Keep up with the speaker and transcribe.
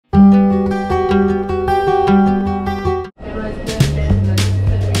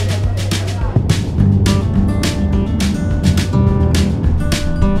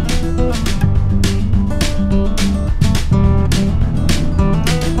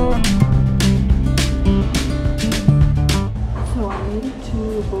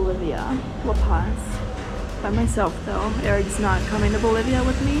myself though. Eric's not coming to Bolivia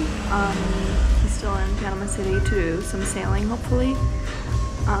with me. He's still in Panama City to do some sailing, hopefully.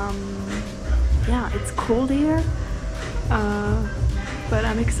 Yeah, it's cold here, but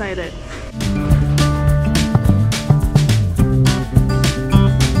I'm excited.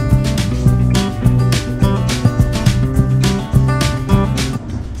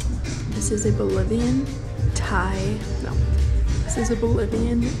 This is a Bolivian Thai, no, this is a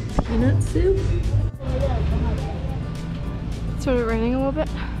Bolivian peanut soup. It started raining a little bit.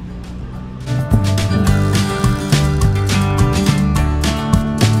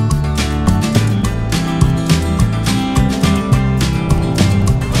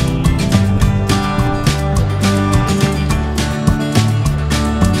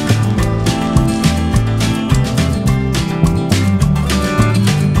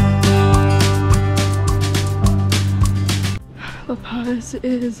 Paz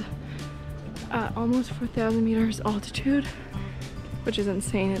is at almost 4,000 meters altitude, which is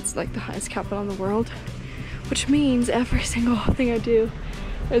insane. It's like the highest capital in the world, which means every single thing I do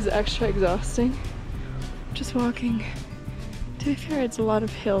is extra exhausting. Just walking. To be fair, it's a lot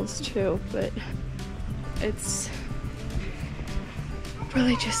of hills too, but it's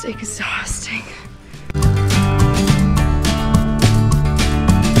really just exhausting.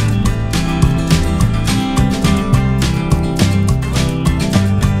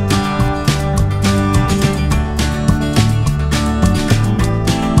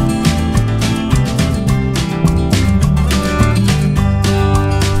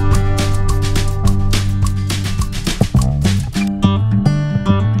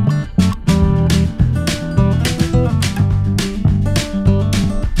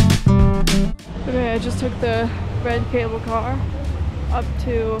 Took the red cable car up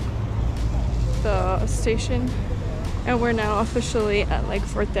to the station and we're now officially at like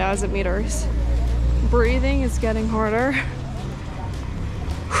 4,000 meters. Breathing is getting harder,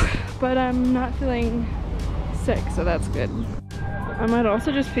 but I'm not feeling sick, so that's good. I might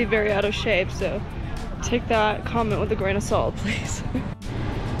also just be very out of shape, so take that comment with a grain of salt, please.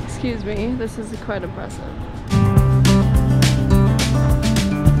 Excuse me, this is quite impressive.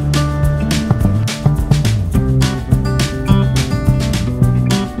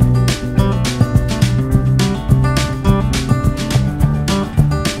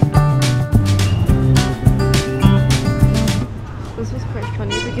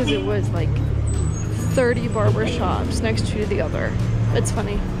 It was like 30 barber shops next to the other. It's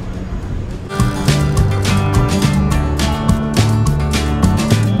funny.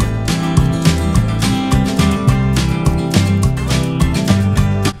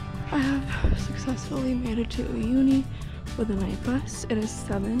 I have successfully made it to Uyuni with a night bus. It is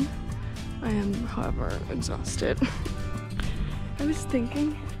 7. I am, however, exhausted. I was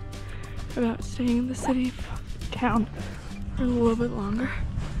thinking about staying in the city town for a little bit longer.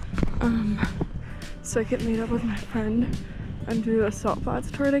 So I could meet up with my friend and do a salt flats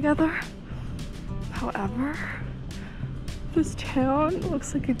tour together. However, this town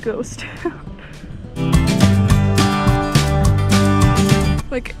looks like a ghost town.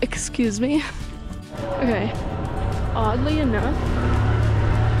 Like, excuse me? Okay, oddly enough,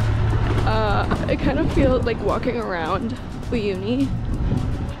 I kind of feel like walking around Uyuni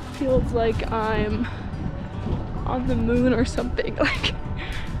feels like I'm on the moon or something, like,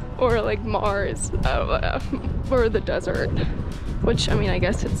 or like Mars, or the desert, which, I mean, I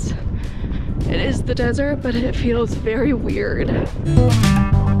guess it is the desert, but it feels very weird.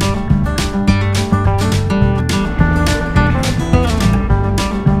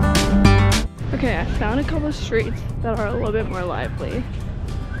 Okay, I found a couple of streets that are a little bit more lively.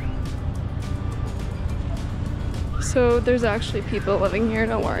 So there's actually people living here,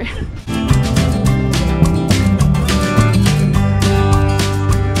 don't worry.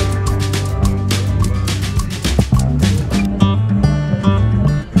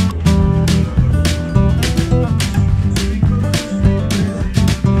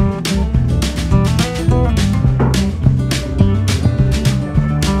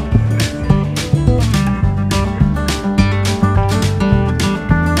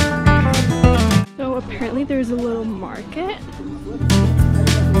 There's a little market.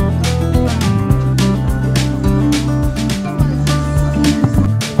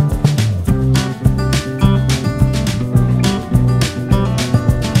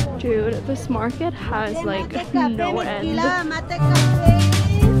 Dude, this market has like no end.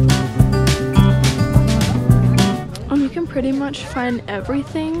 And you can pretty much find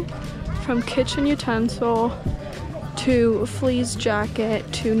everything from kitchen utensil to fleece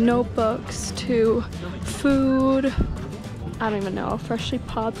jacket to notebooks to food. I don't even know, freshly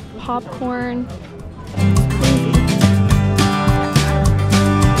popped popcorn.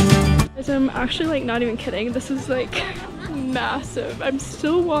 So I'm actually like not even kidding. This is like massive. I'm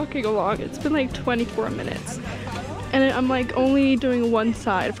still walking along. It's been like 24 minutes. And I'm like only doing one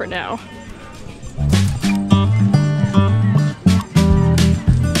side for now.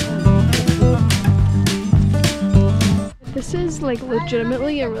 This is like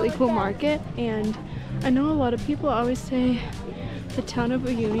legitimately a really cool market, and I know a lot of people always say the town of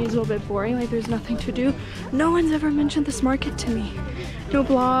Uyuni is a little bit boring, like there's nothing to do. No one's ever mentioned this market to me. No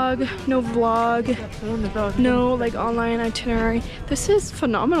blog, no vlog, no like online itinerary. This is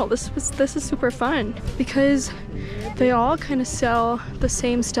phenomenal. This is super fun because they all kind of sell the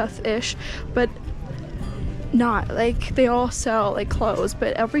same stuff-ish, but not like they all sell like clothes,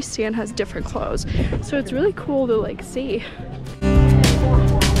 but every stand has different clothes, so it's really cool to like see.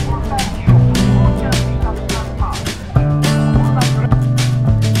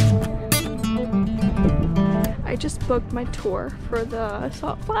 I just booked my tour for the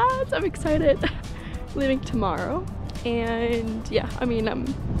salt flats. I'm excited. Leaving tomorrow, and yeah, I mean,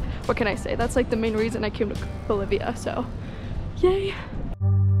 what can I say? That's like the main reason I came to Bolivia, so yay.